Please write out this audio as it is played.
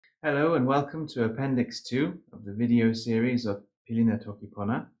Hello and welcome to Appendix 2 of the video series of Pilin Toki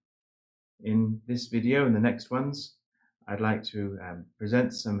Pona. In this video and the next ones, I'd like to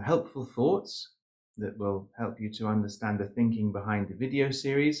present some helpful thoughts that will help you to understand the thinking behind the video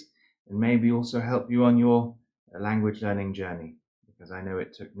series and maybe also help you on your language learning journey, because I know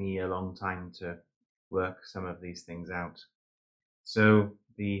it took me a long time to work some of these things out. So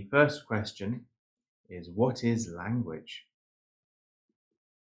the first question is, what is language?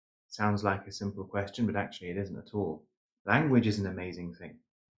 Sounds like a simple question, but actually it isn't at all. Language is an amazing thing.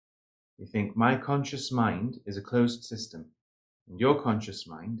 You think my conscious mind is a closed system, and your conscious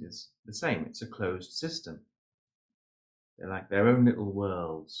mind is the same. It's a closed system. They're like their own little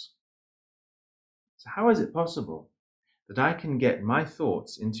worlds. So how is it possible that I can get my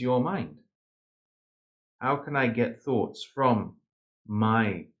thoughts into your mind? How can I get thoughts from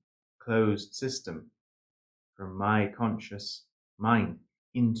my closed system, from my conscious mind,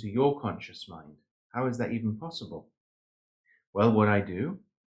 into your conscious mind? How is that even possible? Well, what I do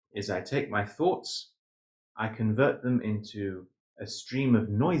is I take my thoughts, I convert them into a stream of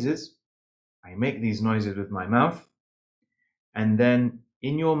noises. I make these noises with my mouth, and then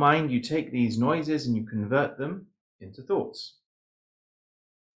in your mind you take these noises and you convert them into thoughts.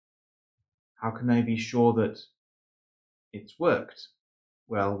 How can I be sure that it's worked?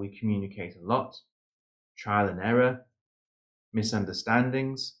 Well, we communicate a lot, trial and error,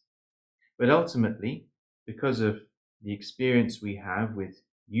 misunderstandings, but ultimately, because of the experience we have with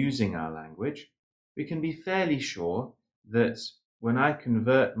using our language, we can be fairly sure that when I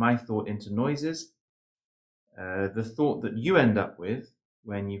convert my thought into noises, the thought that you end up with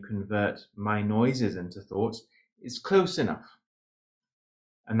when you convert my noises into thoughts is close enough.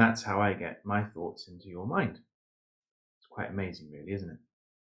 And that's how I get my thoughts into your mind. It's quite amazing, really, isn't it?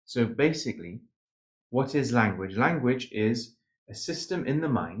 So basically, what is language? Language is a system in the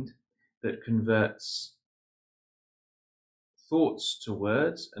mind that converts thoughts to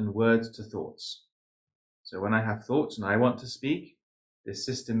words and words to thoughts. So when I have thoughts and I want to speak, this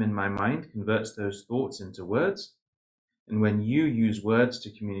system in my mind converts those thoughts into words. And when you use words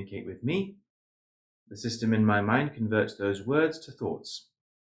to communicate with me, the system in my mind converts those words to thoughts.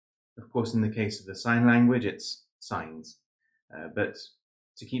 Of course, in the case of the sign language, it's signs. But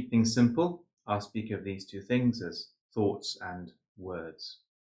to keep things simple, I'll speak of these two things as thoughts and words.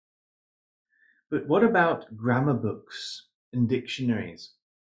 But what about grammar books and dictionaries?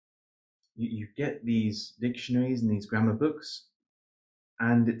 You get these dictionaries and these grammar books,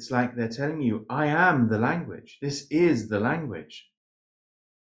 and it's like they're telling you, I am the language. This is the language.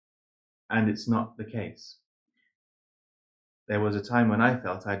 And it's not the case. There was a time when I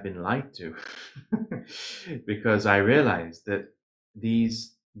felt I'd been lied to because I realized that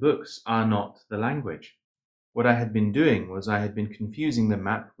these books are not the language. What I had been doing was I had been confusing the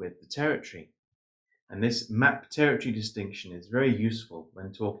map with the territory. And this map-territory distinction is very useful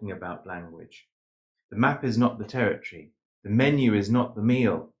when talking about language. The map is not the territory. The menu is not the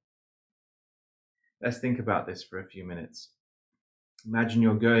meal. Let's think about this for a few minutes. Imagine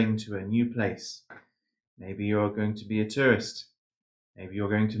you're going to a new place. Maybe you're going to be a tourist. Maybe you're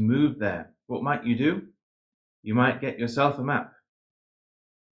going to move there. What might you do? You might get yourself a map.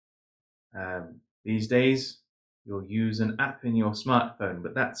 These days, you'll use an app in your smartphone,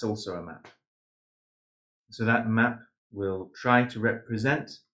 but that's also a map. So that map will try to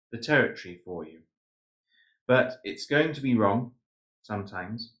represent the territory for you. But it's going to be wrong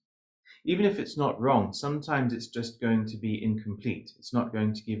sometimes. Even if it's not wrong, sometimes it's just going to be incomplete. It's not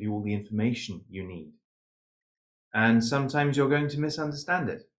going to give you all the information you need. And sometimes you're going to misunderstand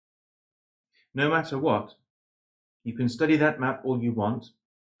it. No matter what, you can study that map all you want,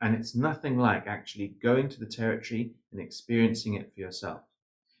 and it's nothing like actually going to the territory and experiencing it for yourself.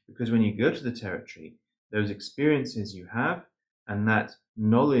 Because when you go to the territory, those experiences you have and that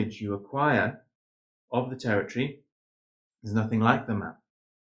knowledge you acquire of the territory is nothing like the map.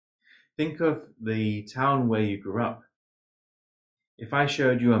 Think of the town where you grew up. If I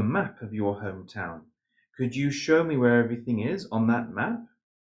showed you a map of your hometown, could you show me where everything is on that map?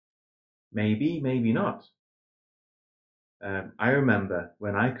 Maybe, maybe not. I remember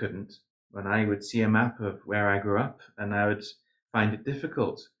when I couldn't, when I would see a map of where I grew up and I would find it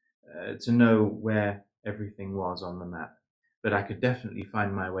difficult to know where everything was on the map. But I could definitely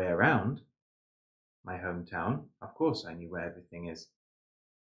find my way around my hometown. Of course I knew where everything is.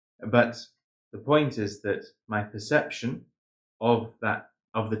 But the point is that my perception of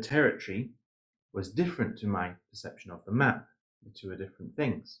the territory was different to my perception of the map. The two are different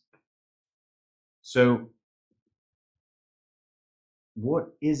things. So what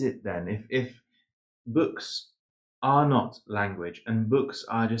is it then? If books are not language and books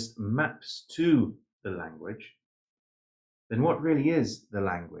are just maps to the language, then what really is the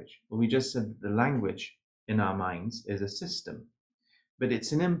language? Well, we just said that the language in our minds is a system, but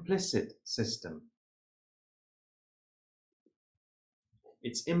it's an implicit system.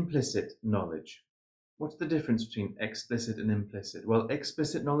 It's implicit knowledge. What's the difference between explicit and implicit? Well,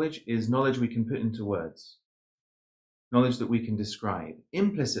 explicit knowledge is knowledge we can put into words, knowledge that we can describe.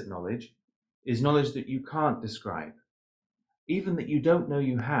 Implicit knowledge is knowledge that you can't describe, even that you don't know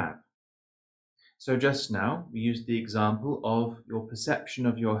you have. So just now, we used the example of your perception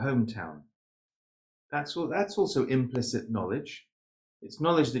of your hometown. That's also implicit knowledge. It's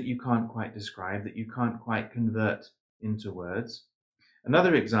knowledge that you can't quite describe, that you can't quite convert into words.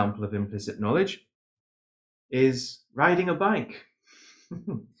 Another example of implicit knowledge is riding a bike.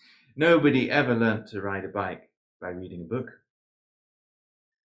 Nobody ever learnt to ride a bike by reading a book.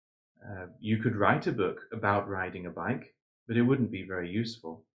 You could write a book about riding a bike, but it wouldn't be very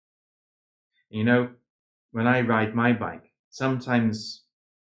useful. You know, when I ride my bike, sometimes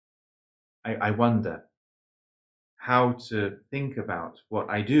I wonder how to think about what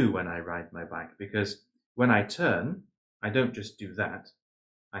I do when I ride my bike, because when I turn, I don't just do that.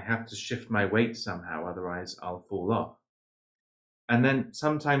 I have to shift my weight somehow, otherwise I'll fall off. And then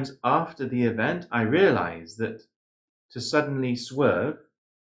sometimes after the event, I realize that to suddenly swerve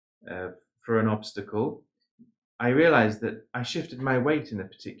for an obstacle, I realized that I shifted my weight in a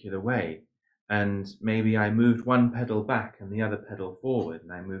particular way. And maybe I moved one pedal back and the other pedal forward,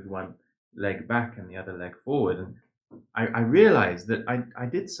 and I moved one leg back and the other leg forward. And I realized that I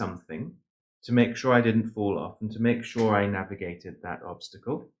did something to make sure I didn't fall off and to make sure I navigated that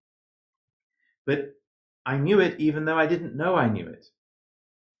obstacle. But I knew it even though I didn't know I knew it.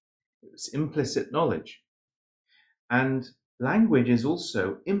 It was implicit knowledge. And language is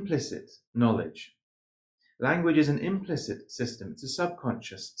also implicit knowledge. Language is an implicit system. It's a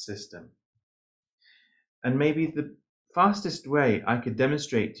subconscious system. And maybe the fastest way I could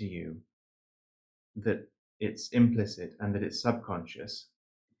demonstrate to you that it's implicit and that it's subconscious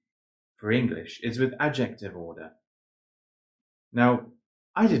for English is with adjective order. Now,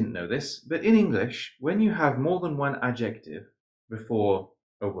 I didn't know this, but in English, when you have more than one adjective before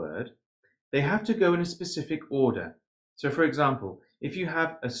a word, they have to go in a specific order. So for example, if you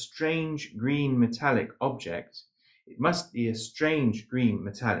have a strange green metallic object, it must be a strange green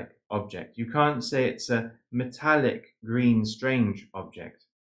metallic object. You can't say it's a metallic green strange object.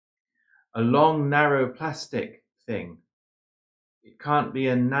 A long narrow plastic thing. It can't be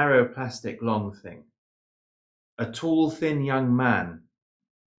a narrow plastic long thing. A tall thin young man.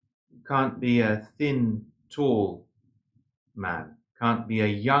 It can't be a thin tall man. Can't be a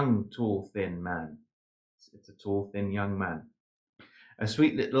young tall thin man. It's a tall thin young man. A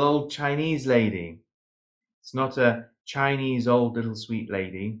sweet little old Chinese lady. It's not a Chinese old little sweet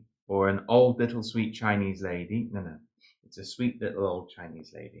lady or an old little sweet Chinese lady. No. It's a sweet little old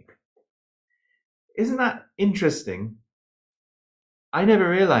Chinese lady. Isn't that interesting? I never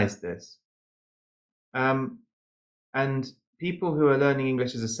realized this. And people who are learning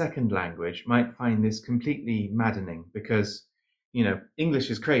English as a second language might find this completely maddening because, you know, English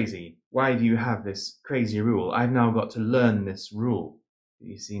is crazy. Why do you have this crazy rule? I've now got to learn this rule.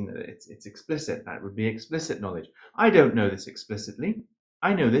 You've seen that it's explicit. That would be explicit knowledge. I don't know this explicitly.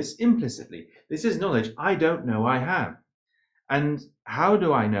 I know this implicitly. This is knowledge I don't know I have. And how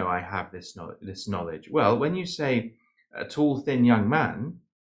do I know I have this knowledge? Well, when you say a tall, thin young man,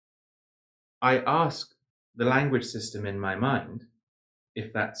 I ask the language system in my mind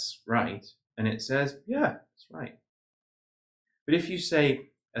if that's right, and it says, yeah, it's right. But if you say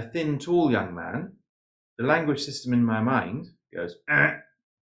a thin, tall young man, the language system in my mind goes, I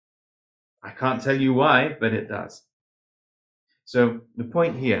can't tell you why, but it does. So the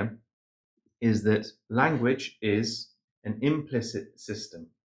point here is that language is an implicit system.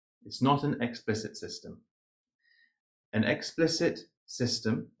 It's not an explicit system. An explicit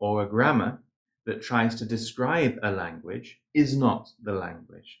system or a grammar that tries to describe a language is not the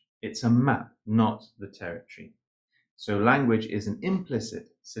language. It's a map, not the territory. So language is an implicit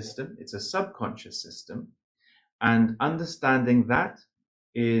system. It's a subconscious system. And understanding that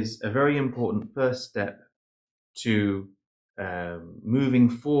is a very important first step to moving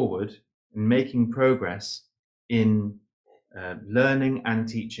forward and making progress in learning and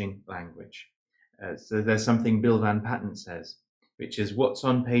teaching language. So there's something Bill Van Patten says, which is what's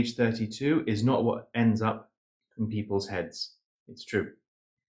on page 32 is not what ends up in people's heads. It's true.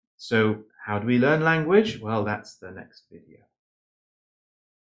 So how do we learn language? Well, that's the next video.